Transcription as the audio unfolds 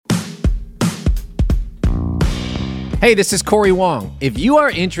Hey, this is Corey Wong. If you are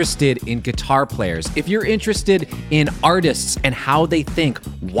interested in guitar players, if you're interested in artists and how they think,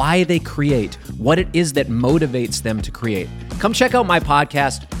 why they create, what it is that motivates them to create, come check out my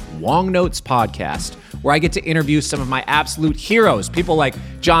podcast, Wong Notes Podcast, where I get to interview some of my absolute heroes, people like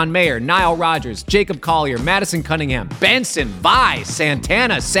John Mayer, Nile Rodgers, Jacob Collier, Madison Cunningham, Benson, Vai,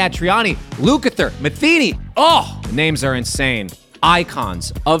 Santana, Satriani, Lukather, Matheny. Oh, the names are insane.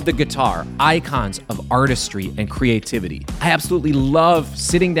 Icons of the guitar, icons of artistry and creativity. I absolutely love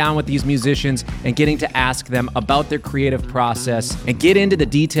sitting down with these musicians and getting to ask them about their creative process and get into the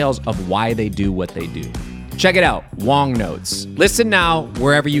details of why they do what they do. Check it out, Wong Notes. Listen now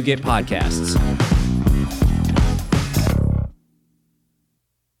wherever you get podcasts.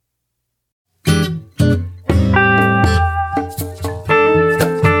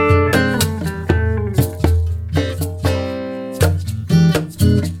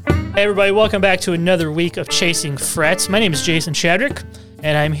 Hey everybody, welcome back to another week of Chasing Frets. My name is Jason Shadrick,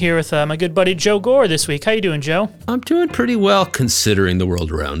 and I'm here with my good buddy Joe Gore this week. How you doing, Joe? I'm doing pretty well considering the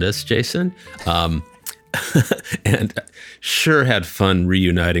world around us, Jason. And sure had fun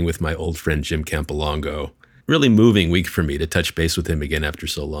reuniting with my old friend Jim Campolongo. Really moving week for me to touch base with him again after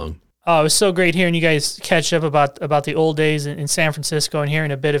so long. Oh, it was so great hearing you guys catch up about the old days in San Francisco and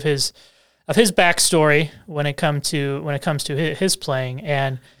hearing a bit of his backstory when it comes to his playing.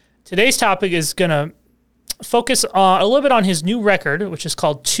 And today's topic is going to focus a little bit on his new record, which is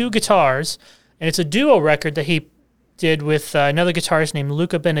called Two Guitars, and it's a duo record that he did with another guitarist named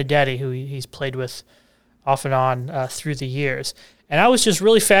Luca Benedetti, who he's played with off and on through the years. And I was just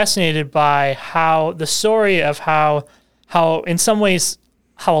really fascinated by how the story of how in some ways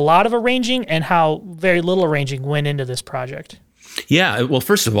how a lot of arranging and how very little arranging went into this project. Yeah, well,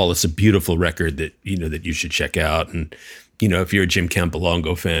 first of all, it's a beautiful record that you should check out. And if you're a Jim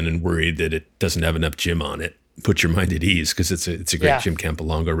Campolongo fan and worried that it doesn't have enough Jim on it, put your mind at ease because it's a great Jim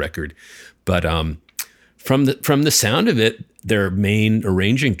Campolongo record. But from the sound of it, their main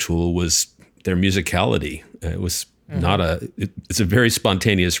arranging tool was their musicality. It was it's a very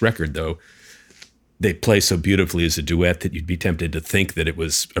spontaneous record, though. They play so beautifully as a duet that you'd be tempted to think that it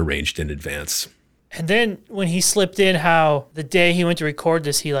was arranged in advance. And then when he slipped in how the day he went to record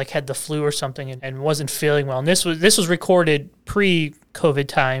this, he had the flu or something and wasn't feeling well. And this was recorded pre-COVID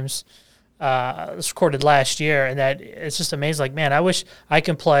times. It was recorded last year, and that it's just amazing. Man, I wish I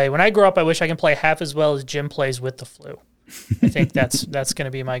can play. When I grow up, I wish I can play half as well as Jim plays with the flu. I think that's going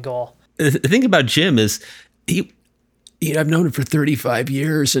to be my goal. The thing about Jim is I've known him for 35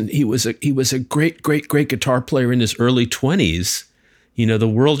 years, and he was a great guitar player in his early 20s. The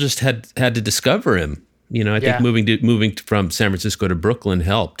world just had to discover him. I think moving from San Francisco to Brooklyn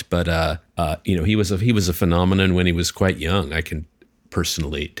helped, but he was a phenomenon when he was quite young. I can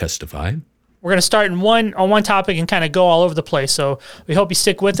personally testify. We're going to start on one topic and kind of go all over the place. So we hope you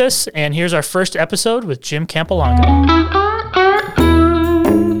stick with us. And here's our first episode with Jim Campolongo.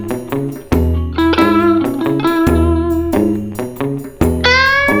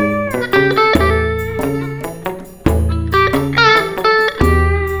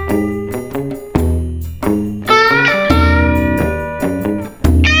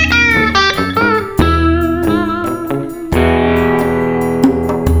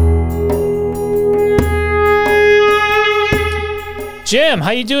 Jim,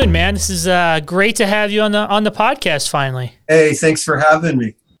 how you doing, man? This is great to have you on the podcast finally. Hey, thanks for having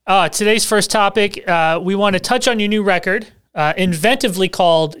me. Today's first topic, we want to touch on your new record, inventively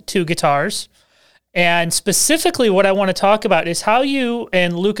called Two Guitars. And specifically what I want to talk about is how you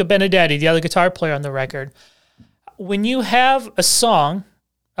and Luca Benedetti, the other guitar player on the record, when you have a song,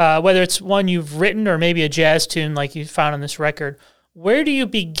 whether it's one you've written or maybe a jazz tune like you found on this record, where do you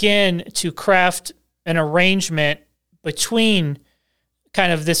begin to craft an arrangement between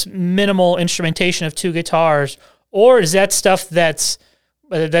kind of this minimal instrumentation of two guitars, or is that stuff that's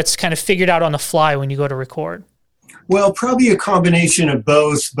kind of figured out on the fly when you go to record? Well, probably a combination of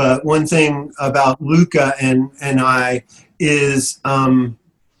both, but one thing about Luca and I is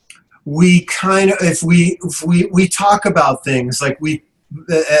we kind of, if we talk about things like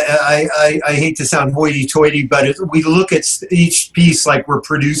I hate to sound hoity-toity, but we look at each piece like we're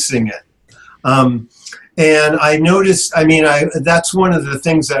producing it. And I noticed, that's one of the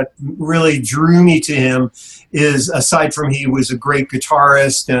things that really drew me to him is, aside from he was a great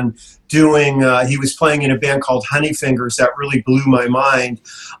guitarist and he was playing in a band called Honeyfingers that really blew my mind.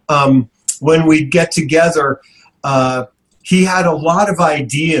 When we'd get together, he had a lot of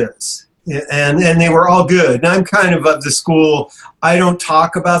ideas and they were all good. And I'm kind of the school, I don't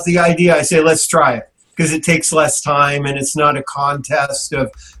talk about the idea, I say, let's try it. Because it takes less time and it's not a contest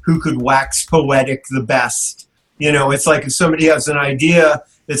of who could wax poetic the best. You know, it's like if somebody has an idea,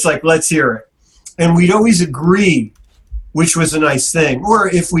 it's like, let's hear it. And we'd always agree, which was a nice thing. Or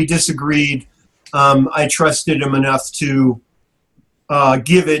if we disagreed, I trusted him enough to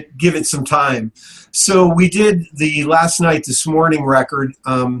give it some time. So we did the Last Night This Morning record,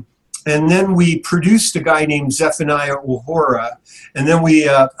 and then we produced a guy named Zephaniah Uhura, and then we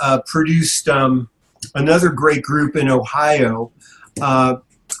produced another great group in Ohio. And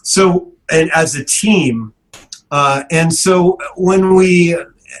as a team, and so when we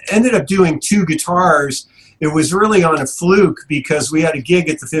ended up doing 2 guitars, it was really on a fluke because we had a gig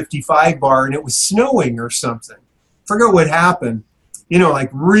at the 55 bar and it was snowing or something. Forgot what happened. You know, like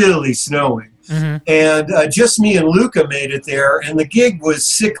really snowing. Mm-hmm. And just me and Luca made it there, and the gig was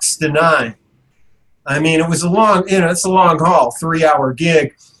 6 to 9. I mean, it was it's a long haul, 3-hour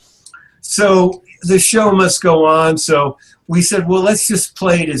gig. So the show must go on. So we said, well, let's just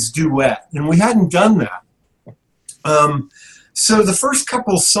play it as duet. And we hadn't done that. So the first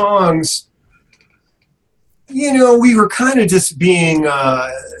couple songs, you know, we were kind of just being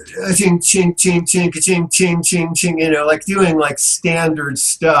ching, ching, ching, ching, ching, ching, ching, ching, you know, like doing like standard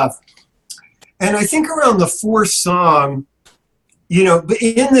stuff. And I think around the 4th song, you know, but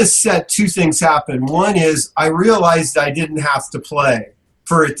in this set, 2 things happened. One is I realized I didn't have to play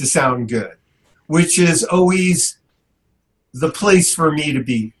for it to sound good, which is always the place for me to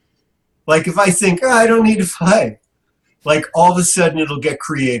be. Like if I think, I don't need to play, like all of a sudden it'll get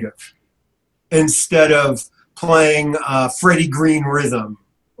creative instead of playing Freddie Green rhythm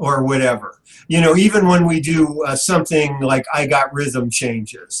or whatever. You know, even when we do something like I Got Rhythm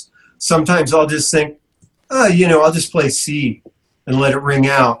Changes, sometimes I'll just think, you know, I'll just play C and let it ring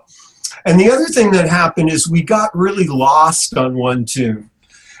out. And the other thing that happened is we got really lost on one tune.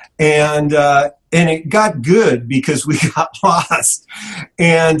 And it got good because we got lost.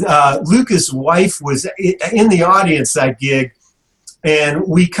 And Luca's wife was in the audience that gig. And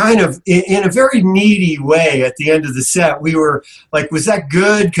we kind of, in a very needy way at the end of the set, we were like, was that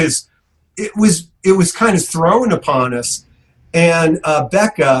good? Because it was kind of thrown upon us. And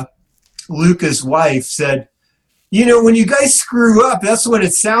Becca, Luca's wife, said, you know, when you guys screw up, that's when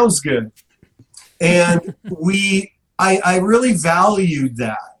it sounds good. And I really valued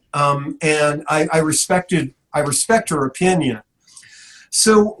that. And I respect her opinion.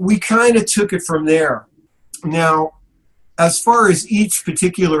 So we kind of took it from there. Now, as far as each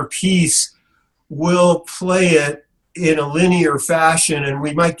particular piece, we'll play it in a linear fashion, and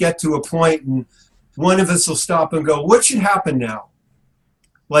we might get to a point and one of us will stop and go, what should happen now?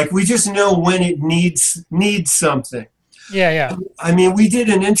 Like, we just know when it needs something. Yeah. I mean, we did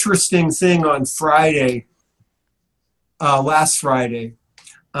an interesting thing on Friday, last Friday.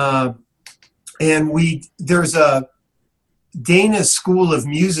 And there's a Dana School of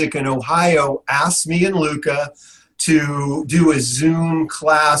Music in Ohio asked me and Luca to do a Zoom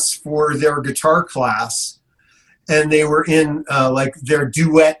class for their guitar class. And they were in like their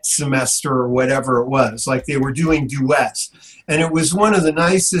duet semester or whatever it was. Like they were doing duets. And it was one of the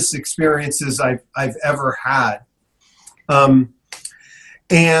nicest experiences I've ever had. And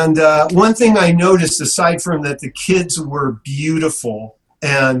one thing I noticed, aside from that, the kids were beautiful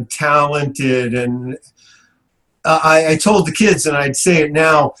and talented, and I told the kids, and I'd say it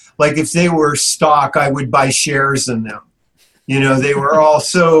now, like if they were stock, I would buy shares in them. You know, they were all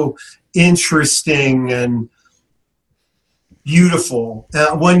so interesting and beautiful.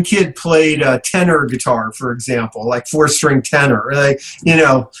 One kid played a tenor guitar, for example, like 4-string tenor, like, you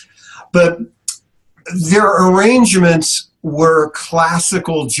know, but their arrangements were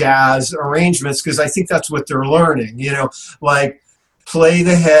classical jazz arrangements, because I think that's what they're learning, you know, like play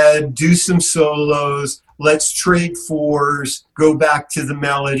the head, do some solos, let's trade 4s, go back to the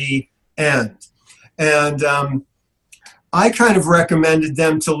melody, end. And I kind of recommended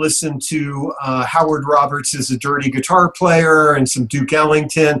them to listen to Howard Roberts as a dirty guitar player and some Duke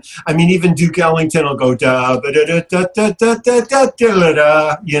Ellington. I mean, even Duke Ellington will go da da da da da da da da da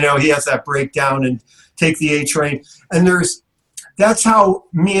da. You know, he has that breakdown and take the A train. And that's how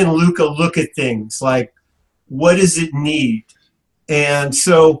me and Luca look at things. Like, what does it need? And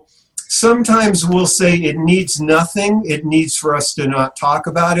so sometimes we'll say it needs nothing. It needs for us to not talk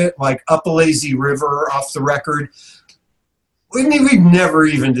about it. Like Up a Lazy River off the record. I mean, we've never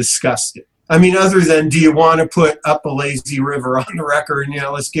even discussed it. I mean, other than, do you want to put Up a Lazy River on the record? You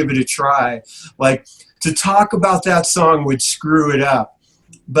know, let's give it a try. Like, to talk about that song would screw it up.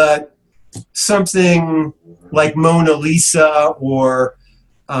 But something like Mona Lisa or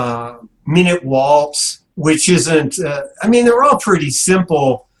Minute Waltz, which isn't, I mean, they're all pretty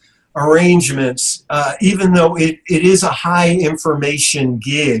simple arrangements, even though it is a high information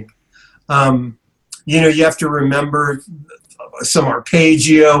gig. you have to remember some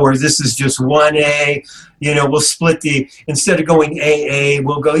arpeggio, or this is just 1A. We'll split instead of going AA,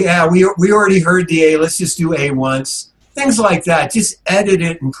 we'll go, yeah, we already heard the A, let's just do A once. Things like that. Just edit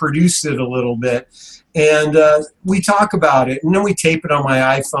it and produce it a little bit. And we talk about it, and then we tape it on my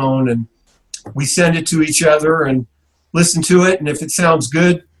iPhone, and we send it to each other and listen to it. And if it sounds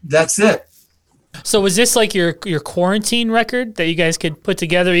good, that's it. So was this like your quarantine record that you guys could put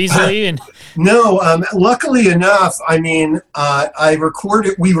together easily? And No, luckily enough, we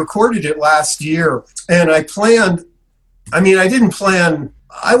recorded it last year, and I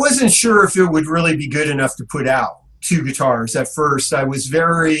wasn't sure if it would really be good enough to put out 2 guitars at first. I was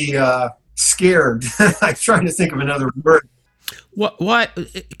very scared. I'm trying to think of another word. Why?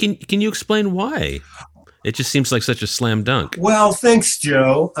 Can you explain why? It just seems like such a slam dunk. Well, thanks,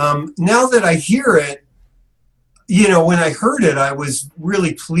 Joe. Now that I hear it, when I heard it, I was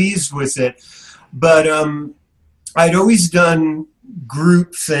really pleased with it. But I'd always done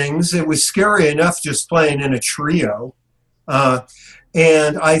group things. It was scary enough just playing in a trio.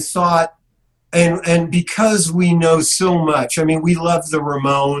 And I thought, and because we know so much, we love the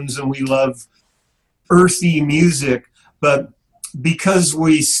Ramones and we love earthy music, but because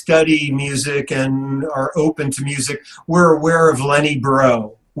we study music and are open to music, we're aware of Lenny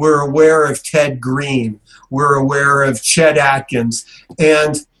Breau. We're aware of Ted Green. We're aware of Chet Atkins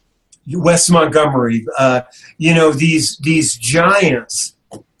and Wes Montgomery. These giants,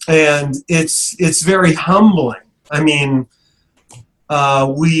 and it's very humbling.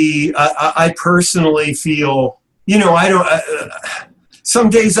 I personally feel, some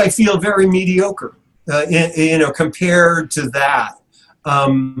days I feel very mediocre. Compared to that.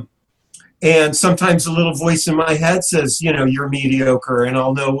 And sometimes a little voice in my head says, you're mediocre, and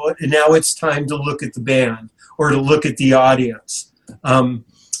I'll know now it's time to look at the band or to look at the audience.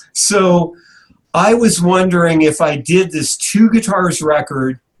 So I was wondering if I did this 2 guitars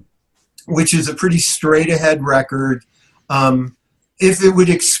record, which is a pretty straight ahead record, if it would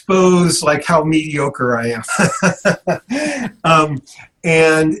expose like how mediocre I am.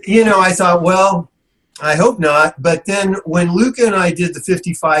 And I thought, well, I hope not. But then when Luca and I did the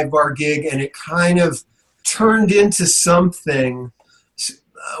 55 bar gig, and it kind of turned into something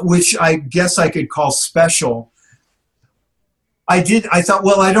which I guess I could call special, I thought,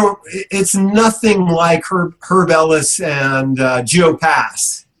 well, it's nothing like Herb Ellis and Joe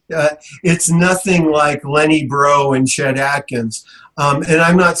Pass. It's nothing like Lenny Breau and Chet Atkins. And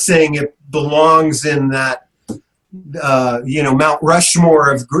I'm not saying it belongs in that Mount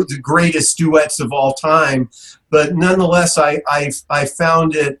Rushmore of the greatest duets of all time, but nonetheless, I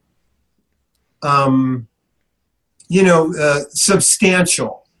found it,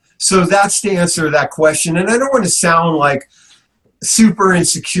 substantial. So that's to answer that question. And I don't want to sound like super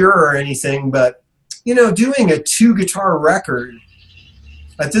insecure or anything, but doing a 2 guitar record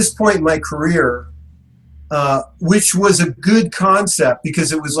at this point in my career, which was a good concept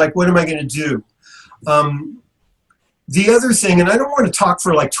because it was like, what am I going to do? The other thing, and I don't want to talk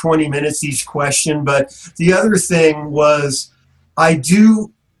for like 20 minutes each question, but the other thing was I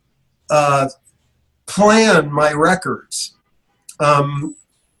do plan my records. I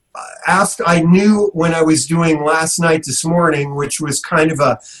knew when I was doing Last Night This Morning, which was kind of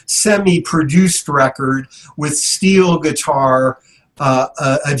a semi-produced record with steel guitar, a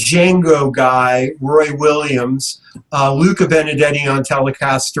Django guy, Roy Williams, Luca Benedetti on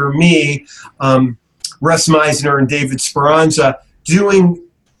Telecaster, me, Russ Meisner and David Speranza, doing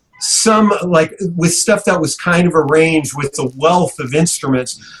some with stuff that was kind of arranged with a wealth of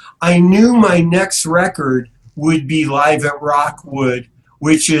instruments. I knew my next record would be Live at Rockwood,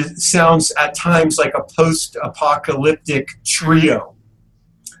 which sounds at times like a post-apocalyptic trio.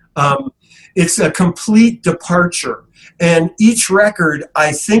 It's a complete departure. And each record,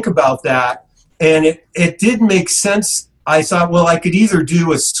 I think about that, and it did make sense. I thought, well, I could either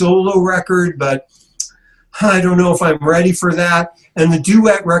do a solo record, but I don't know if I'm ready for that. And the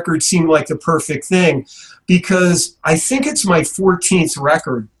duet record seemed like the perfect thing because I think it's my 14th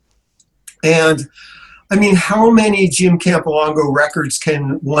record. And how many Jim Campolongo records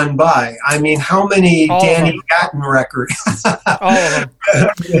can one buy? How many Danny Gatton records? All of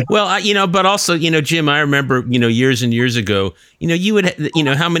them. Well, but also, Jim, I remember, years and years ago, you would,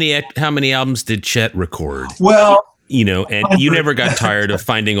 how many albums did Chet record? Well, and you never got tired of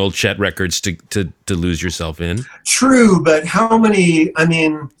finding old Chet records to lose yourself in. True, but how many?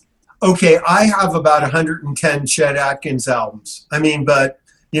 Okay, I have about 110 Chet Atkins albums. But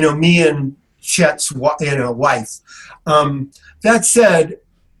me and Chet's wife. That said,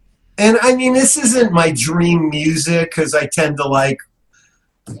 and this isn't my dream music because I tend to like,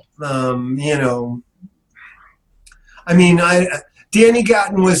 I mean, Danny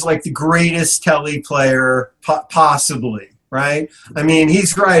Gatton was like the greatest Tele player possibly, right? I mean,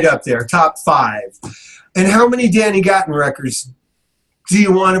 he's right up there, top 5. And how many Danny Gatton records do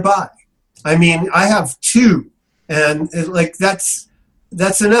you want to buy? I mean, I have 2, and like that's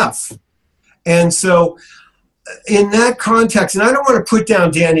enough. And so in that context, and I don't want to put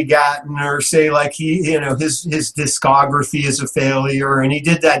down Danny Gatton or say like his discography is a failure, and he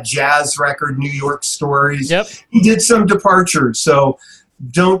did that jazz record, New York Stories. Yep. He did some departures, so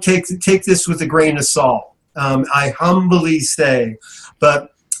don't take this with a grain of salt. I humbly say,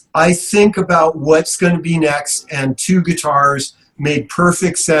 but I think about what's going to be next, and 2 guitars made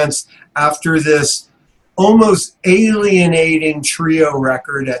perfect sense after this almost alienating trio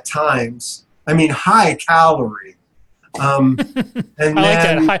record at times. I mean, high calorie. And I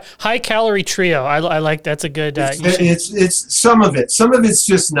like that high calorie trio. I like that's a good. It's some of it. Some of it's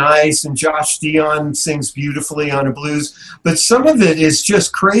just nice, and Josh Dion sings beautifully on a blues. But some of it is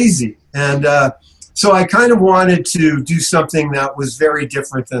just crazy, and so I kind of wanted to do something that was very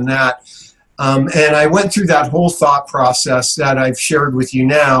different than that. And I went through that whole thought process that I've shared with you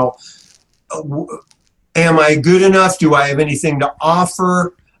now. Am I good enough? Do I have anything to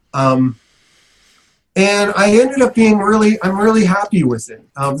offer? And I ended up being I'm really happy with it.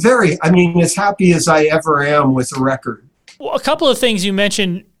 As happy as I ever am with a record. Well, a couple of things you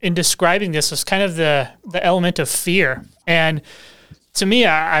mentioned in describing this was kind of the element of fear. And to me,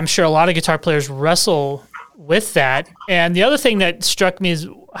 I'm sure a lot of guitar players wrestle with that. And the other thing that struck me is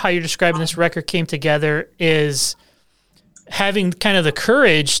how you're describing this record came together is having kind of the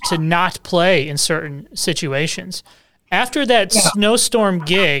courage to not play in certain situations. After that snowstorm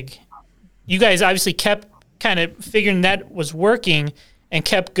gig, you guys obviously kept kind of figuring that was working and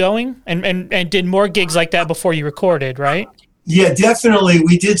kept going and did more gigs like that before you recorded, right? Yeah, definitely.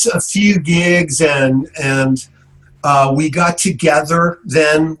 We did a few gigs and we got together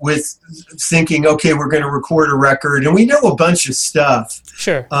then with thinking, okay, we're going to record a record, and we know a bunch of stuff.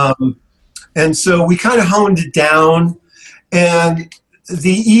 Sure. And so we kind of honed it down, and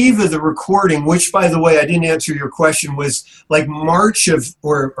the eve of the recording, which, by the way, I didn't answer your question, was like March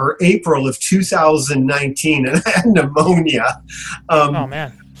or April of 2019, and I had pneumonia. Oh,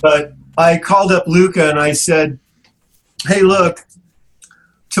 man. But I called up Luca and I said, hey, look,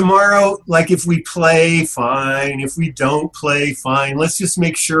 tomorrow, like if we play, fine. If we don't play, fine. Let's just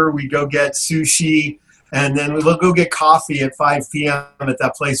make sure we go get sushi, and then we'll go get coffee at 5 p.m. at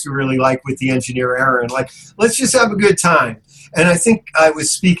that place we really like with the engineer, Aaron. Like, let's just have a good time. And I think I was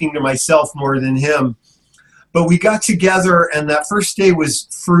speaking to myself more than him. But we got together, and that first day was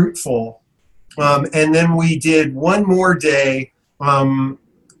fruitful. And then we did one more day, and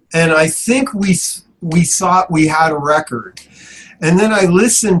I think we thought we had a record. And then I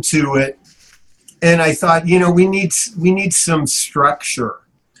listened to it, and I thought, we need some structure.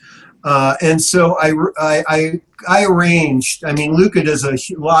 And so I arranged. I mean, Luca does a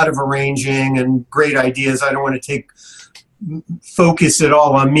lot of arranging and great ideas. I don't want to focus it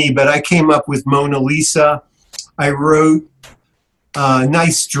all on me, but I came up with Mona Lisa. I wrote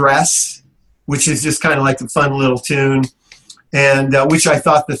Nice Dress, which is just kind of like a fun little tune, and which I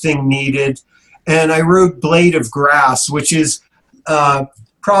thought the thing needed. And I wrote Blade of Grass, which is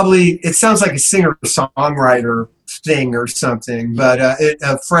probably, it sounds like a singer-songwriter thing or something, but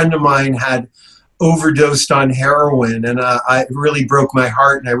a friend of mine had overdosed on heroin, and it really broke my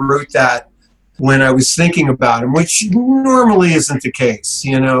heart, and I wrote that when I was thinking about him, which normally isn't the case,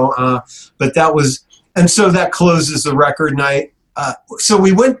 but that was, and so that closes the record. And so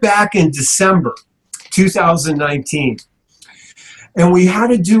we went back in December 2019, and we had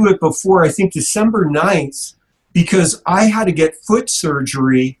to do it before, I think, December 9th, because I had to get foot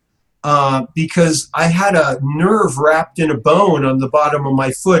surgery because I had a nerve wrapped in a bone on the bottom of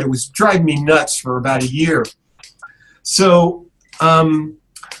my foot. It was driving me nuts for about a year. So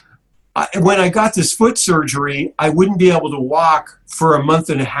when I got this foot surgery, I wouldn't be able to walk for a month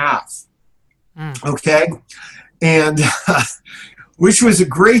and a half. Okay? And which was a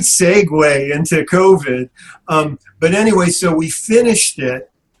great segue into COVID. But anyway, so we finished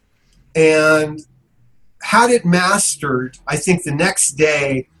it and had it mastered, I think, the next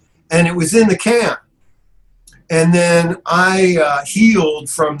day, and it was in the can. And then I healed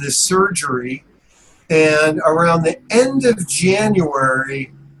from this surgery, and around the end of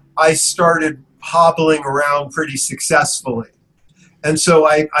January, I started hobbling around pretty successfully. And so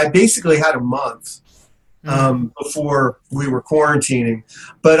I basically had a month before we were quarantining.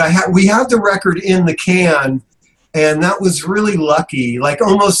 But we had the record in the can, and that was really lucky. Like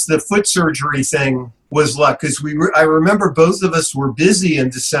almost the foot surgery thing was luck, because I remember both of us were busy in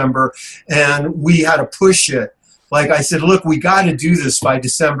December, and we had to push it. like I said, look, we got to do this by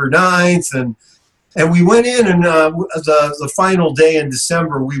December 9th. And we went in, and the final day in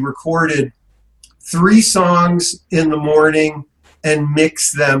December, we recorded 3 songs in the morning and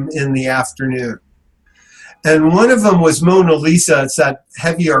mixed them in the afternoon. And one of them was Mona Lisa. It's that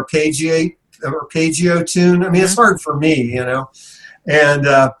heavy arpeggio tune. I mean, it's hard for me, you know. And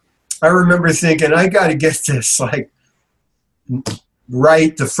I remember thinking, I got to get this like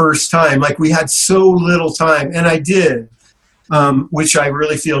right the first time. Like, we had so little time, and I did, which I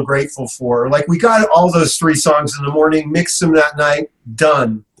really feel grateful for. Like, we got all those 3 songs in the morning, mixed them that night,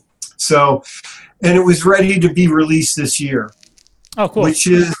 done. So, and it was ready to be released this year. Oh, cool. Which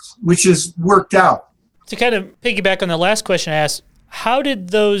is worked out. To kind of piggyback on the last question I asked, how did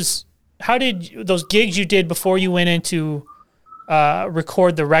those gigs you did before you went into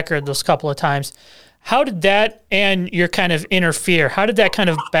record the record those couple of times, how did that and your kind of interfere? How did that kind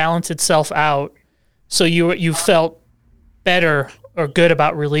of balance itself out so you felt better or good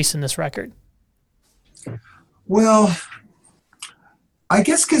about releasing this record? Well, I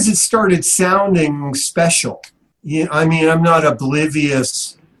guess because it started sounding special. Yeah, I mean, I'm not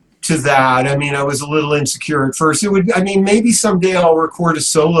oblivious to that. I mean, I was a little insecure at first. Maybe someday I'll record a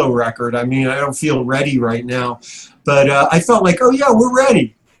solo record. I mean, I don't feel ready right now. But I felt like, oh, yeah, we're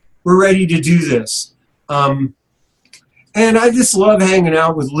ready. We're ready to do this. And I just love hanging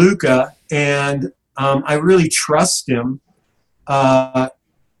out with Luca, and I really trust him.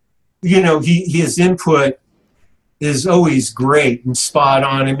 His input is always great and spot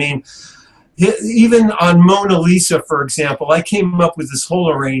on. I mean, even on Mona Lisa, for example, I came up with this whole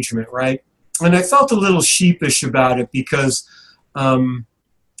arrangement, right? And I felt a little sheepish about it because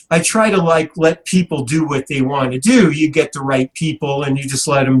I try to let people do what they want to do. You get the right people and you just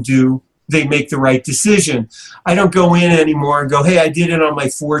let them they make the right decision. I don't go in anymore and go, hey, I did it on my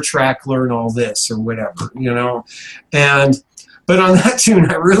 4-track, learn all this or whatever, you know? But on that tune,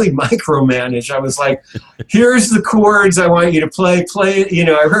 I really micromanaged. I was like, here's the chords I want you to play it. You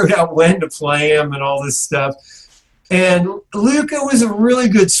know, I wrote out when to play them and all this stuff. And Luca was a really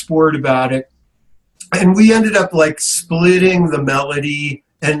good sport about it. And we ended up like splitting the melody.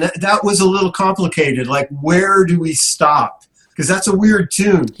 And that was a little complicated. Like, where do we stop? Because that's a weird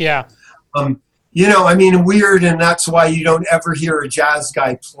tune. Yeah. Weird, and that's why you don't ever hear a jazz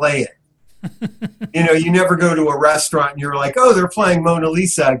guy play it. You never go to a restaurant and you're like, oh, they're playing Mona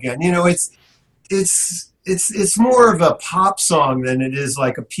Lisa again. You know, it's more of a pop song than it is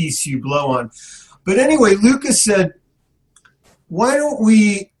like a piece you blow on. But anyway, Lucas said, why don't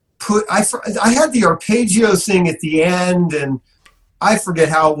we I had the arpeggio thing at the end, and I forget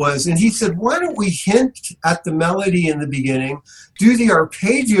how it was. And he said, why don't we hint at the melody in the beginning, do the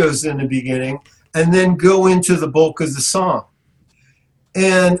arpeggios in the beginning, and then go into the bulk of the song.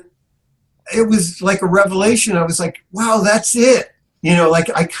 And it was like a revelation. I was like, wow, that's it. You know,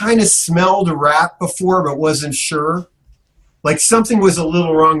 like I kind of smelled a rap before, but wasn't sure. Like something was a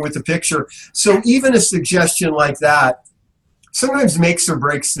little wrong with the picture. So even a suggestion like that sometimes makes or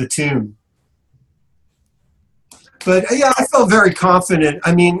breaks the tune. But yeah, I felt very confident.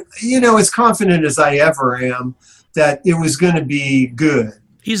 I mean, as confident as I ever am that it was going to be good.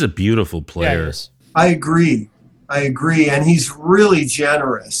 He's a beautiful player. Yeah, I agree. And he's really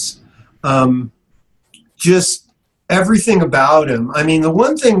generous. Just everything about him. I mean, the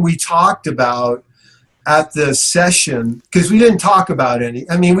one thing we talked about at the session, because we didn't talk about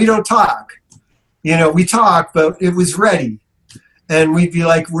we don't talk. We talk, but it was ready. And we'd be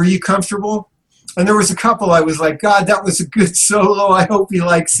like, were you comfortable? And there was a couple I was like, God, that was a good solo. I hope he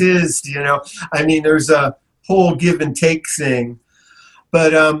likes his, there's a whole give and take thing.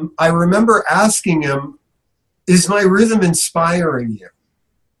 But I remember asking him, is my rhythm inspiring you?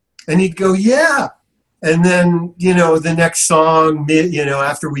 And he'd go, yeah. And then, the next song,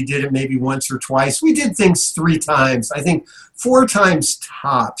 after we did it maybe once or twice, we did things 3 times, I think 4 times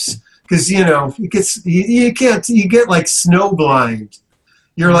tops. Because, you get like snowblind.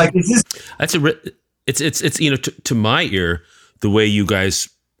 You're like, is this? It's to my ear, the way you guys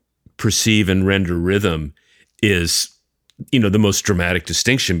perceive and render rhythm is, the most dramatic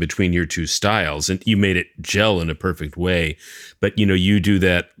distinction between your 2 styles. And you made it gel in a perfect way. But, you do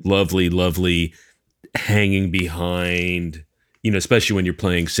that lovely hanging behind, especially when you're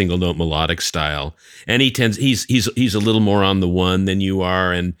playing single note melodic style. And he's a little more on the one than you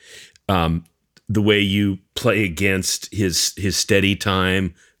are. And the way you play against his steady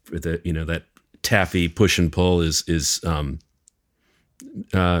time for the, that taffy push and pull is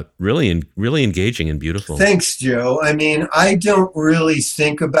really engaging and beautiful. Thanks, Joe. I mean, I don't really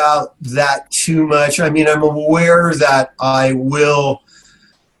think about that too much. I mean, I'm aware that I will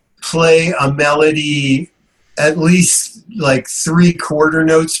play a melody at least like 3 quarter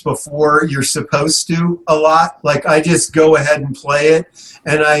notes before you're supposed to a lot. Like I just go ahead and play it.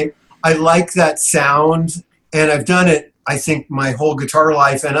 And I like that sound, and I've done it, I think, my whole guitar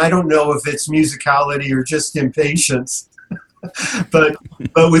life. And I don't know if it's musicality or just impatience. but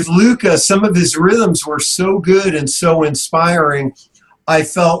with Luca, some of his rhythms were so good and so inspiring. I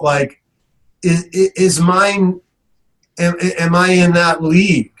felt like, is mine, am I in that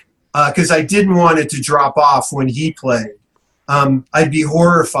league? Because I didn't want it to drop off when he played. I'd be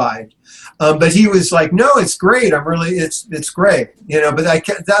horrified. But he was like, no, it's great. It's great. But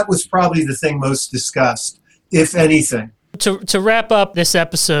that was probably the thing most discussed, if anything. To wrap up this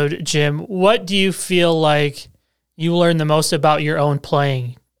episode, Jim, what do you feel like you learned the most about your own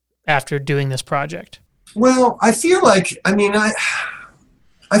playing after doing this project? Well, I feel like, I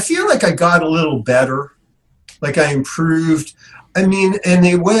feel like I got a little better, like I improved. And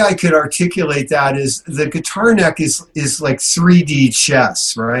the way I could articulate that is the guitar neck is like 3D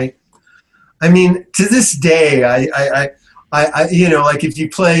chess, right? To this day, I like if you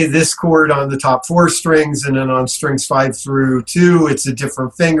play this chord on the top 4 strings and then on strings 5 through 2, it's a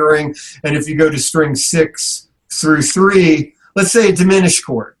different fingering. And if you go to string 6 through 3, let's say a diminished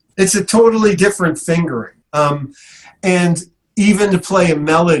chord, it's a totally different fingering. And even to play a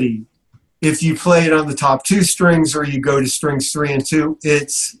melody, if you play it on the top 2 strings or you go to strings 3 and 2,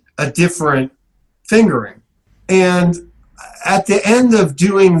 it's a different fingering. And at the end of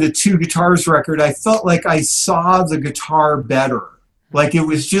doing the 2 guitars record, I felt like I saw the guitar better. Like it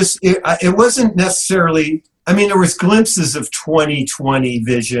was just, it wasn't necessarily, there was glimpses of 20/20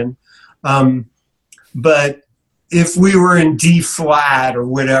 vision. But if we were in D flat or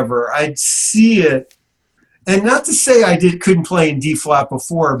whatever, I'd see it. And not to say I couldn't play in D flat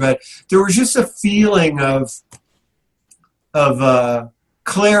before, but there was just a feeling of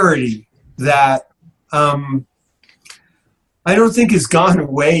clarity that I don't think has gone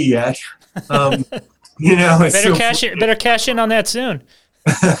away yet. Better cash in on that soon.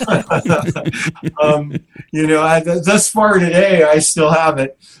 Thus far today, I still have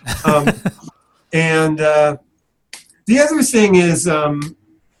it. And the other thing is,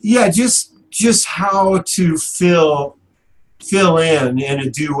 just how to fill in a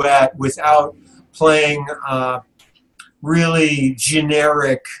duet without playing really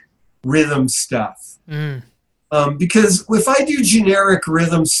generic rhythm stuff. Because if I do generic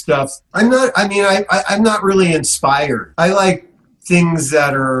rhythm stuff, I'm not really inspired. I like things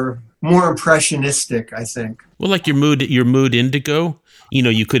that are more impressionistic, I think. Well, like your mood indigo,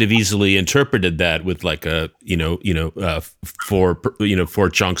 you could have easily interpreted that with like a, 4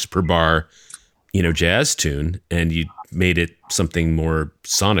 chunks per bar, jazz tune, and you made it something more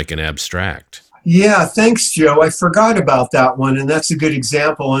sonic and abstract. Yeah, thanks, Joe. I forgot about that one, and that's a good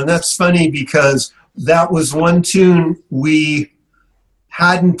example. And that's funny because that was one tune we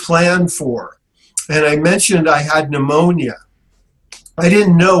hadn't planned for. And I mentioned I had pneumonia. I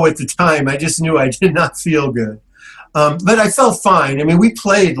didn't know at the time. I just knew I did not feel good. But I felt fine. We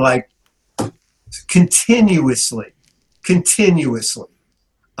played like continuously.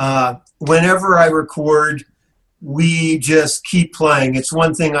 Whenever I record, we just keep playing. It's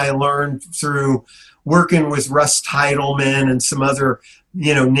one thing I learned through working with Russ Titleman and some other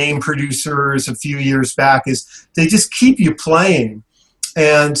name producers a few years back, is they just keep you playing.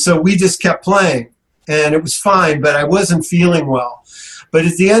 And so we just kept playing, and it was fine, but I wasn't feeling well. But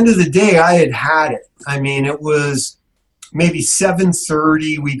at the end of the day, I had it. It was maybe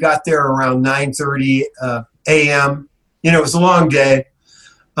 7:30. We got there around 9:30 a.m. It was a long day.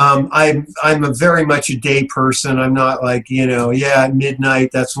 I'm a very much a day person. I'm not like, at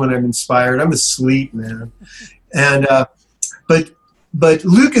midnight, that's when I'm inspired. I'm asleep, man. And, but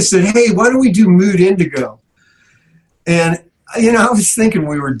Lucas said, hey, why don't we do Mood Indigo? And, I was thinking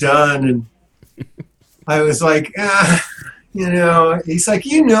we were done, and I was like, he's like,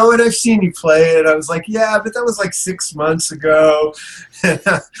 it, I've seen you play it. I was like, yeah, but that was like 6 months ago. And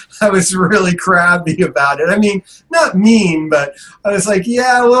I was really crabby about it. Not mean, but I was like,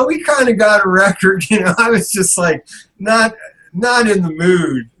 yeah, well, we kind of got a record. I was just like, not in the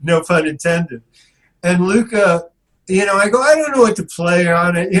mood, no pun intended. And Luca, I go, I don't know what to play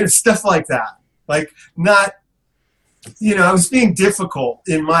on it, stuff like that. Like, not, I was being difficult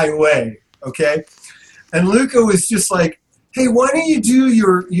in my way, okay? And Luca was just like, hey, why don't you do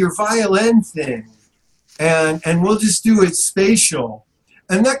your violin thing? And we'll just do it spatial.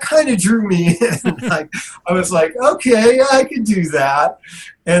 And that kind of drew me in. Like, I was like, okay, yeah, I could do that.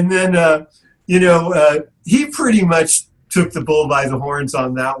 And then, he pretty much took the bull by the horns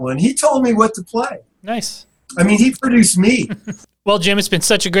on that one. He told me what to play. Nice. He produced me. Well, Jim, it's been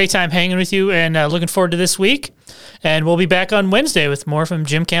such a great time hanging with you, and looking forward to this week. And we'll be back on Wednesday with more from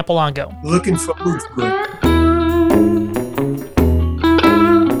Jim Campolongo. Looking forward to it.